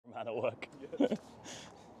man at work.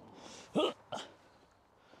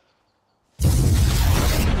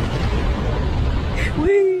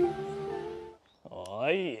 Whee! Oh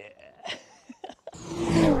yeah.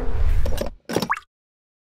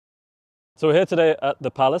 So we're here today at the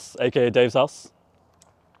Palace, aka Dave's house.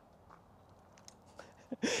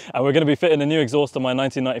 And we're going to be fitting a new exhaust on my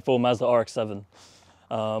 1994 Mazda RX-7.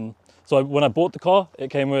 So when I bought the car, it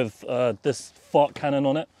came with this fart cannon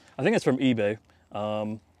on it. I think it's from eBay,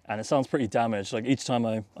 and it sounds pretty damaged. Like each time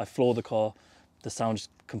I floor the car, the sound just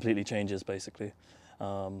completely changes basically.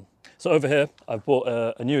 So over here, I've bought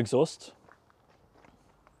a new exhaust.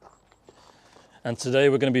 And today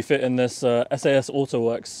we're going to be fitting this SAS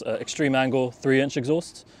Autoworks extreme angle 3-inch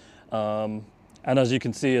exhaust. And as you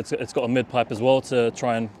can see, it's got a mid pipe as well to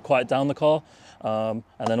try and quiet down the car. And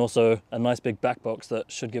then also a nice big back box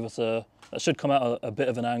that should give us that should come out a bit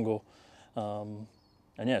of an angle. And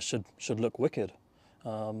yeah, it should look wicked.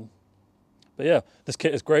 But yeah, this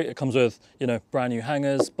kit is great. It comes with, you know, brand new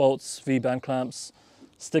hangers, bolts, V-band clamps,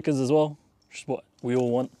 stickers as well, which is what we all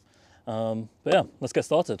want. But yeah, let's get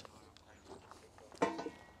started.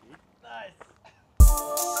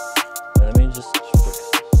 Let me just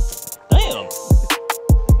fix. Damn!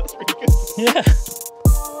 That's pretty good. Yeah.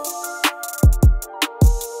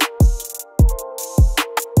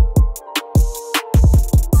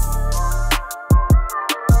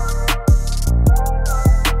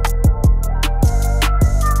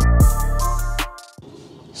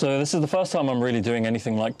 So this is the first time I'm really doing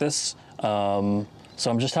anything like this. So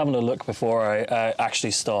I'm just having a look before I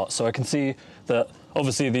actually start. So I can see that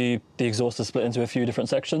obviously the exhaust is split into a few different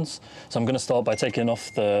sections. So I'm going to start by taking off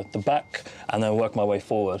the back and then work my way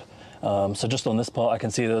forward. So just on this part, I can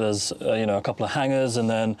see that there's you know, a couple of hangers and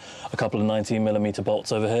then a couple of 19mm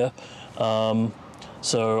bolts over here.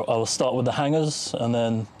 So I will start with the hangers and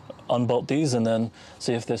then unbolt these and then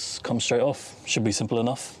see if this comes straight off. Should be simple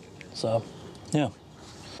enough. So yeah.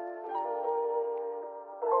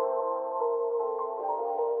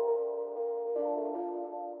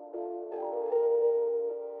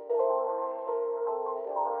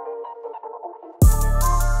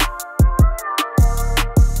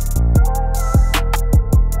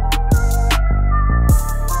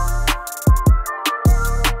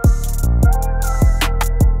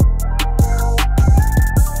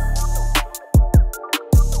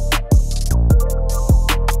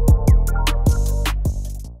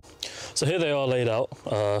 So here they are laid out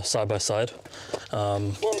side by side,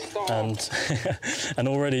 and and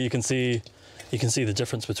already you can see the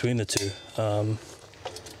difference between the two.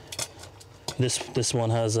 This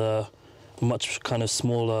one has a much kind of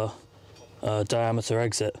smaller diameter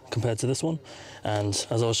exit compared to this one, and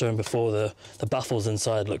as I was showing before, the baffles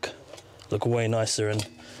inside look way nicer, and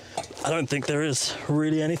I don't think there is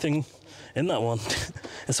really anything in that one.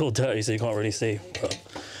 It's all dirty, so you can't really see.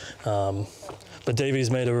 But Davey's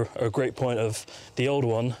made a great point of the old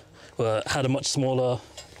one had a much smaller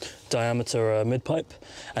diameter mid pipe,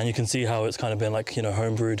 and you can see how it's kind of been like, you know,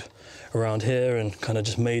 homebrewed around here and kind of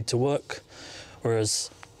just made to work. Whereas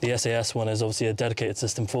the SAS one is obviously a dedicated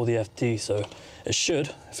system for the FD, so it should,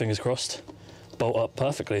 fingers crossed, bolt up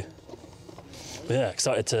perfectly. But yeah,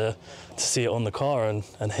 excited to see it on the car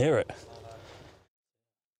and hear it.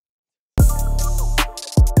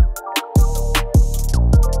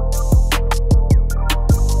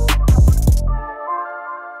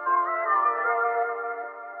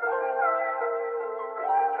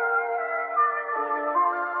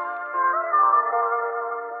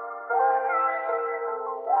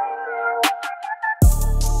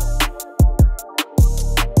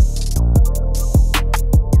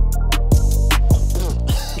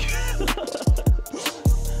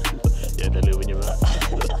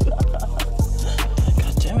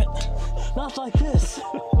 Like this.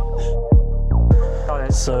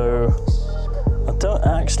 So I don't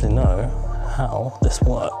actually know how this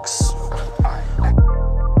works.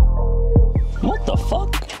 What the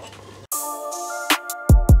fuck?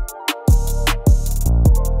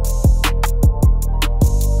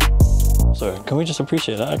 So can we just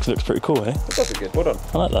appreciate that? Actually looks pretty cool, eh? That does look good. Well done.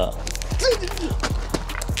 I like that.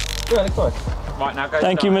 Yeah, looks nice. Right, now go.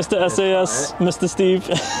 Thank you, Mr. SAS, Mr. Steve.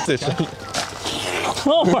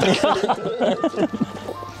 Oh my god!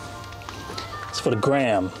 It's for the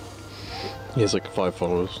gram. He has like 5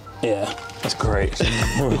 followers. Yeah, that's great.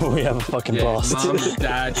 We have a fucking blast. Mum,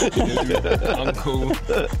 dad, uncle,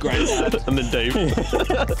 granddad. And then Dave. Pretty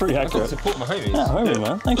I've got to accurate. support my homies. Yeah, homie,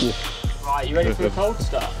 man. Thank you. Right, you ready for the cold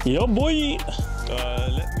start? Yo, boy!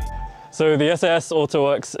 Let me. So the SAS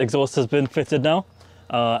Autoworks exhaust has been fitted now,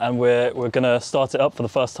 and we're gonna start it up for the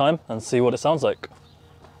first time and see what it sounds like.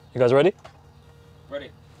 You guys ready? Ready.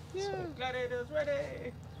 Gladiators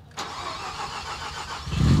ready.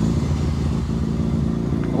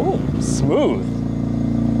 Oh, smooth.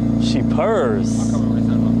 She purrs.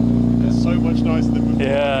 It's so much nicer than before.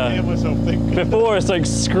 Yeah. I hear myself think. Before it's like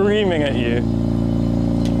screaming at you.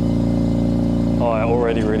 Oh, I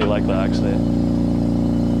already really like that actually.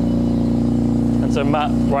 And so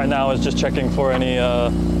Matt right now is just checking for any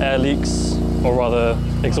air leaks, or rather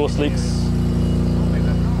exhaust leaks.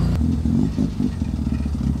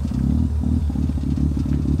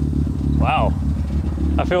 Wow,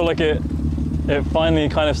 I feel like it finally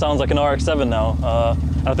kind of sounds like an RX-7 now.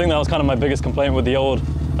 I think that was kind of my biggest complaint with the old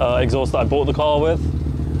exhaust that I bought the car with.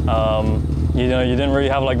 You know, you didn't really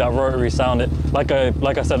have like that rotary sound. Like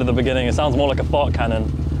I said at the beginning, it sounds more like a fart cannon.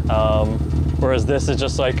 Whereas this is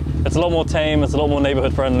just like, it's a lot more tame, it's a lot more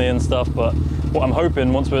neighborhood friendly and stuff. But what I'm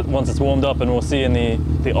hoping once it's warmed up, and we'll see in the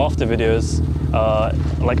after videos,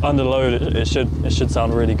 like under load, it should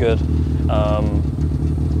sound really good.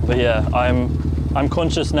 But yeah, I'm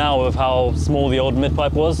conscious now of how small the old mid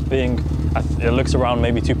pipe was, being it looks around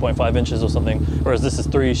maybe 2.5 inches or something, whereas this is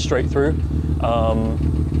 3 straight through.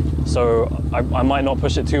 So I might not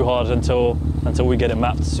push it too hard until we get it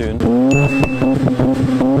mapped soon.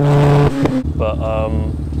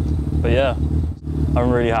 But yeah, I'm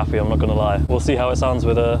really happy, I'm not gonna lie. We'll see how it sounds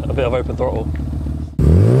with a bit of open throttle.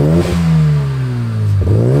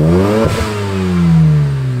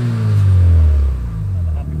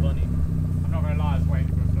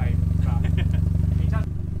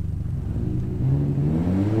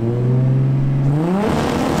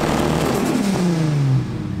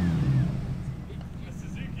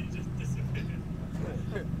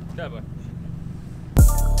 Turbo.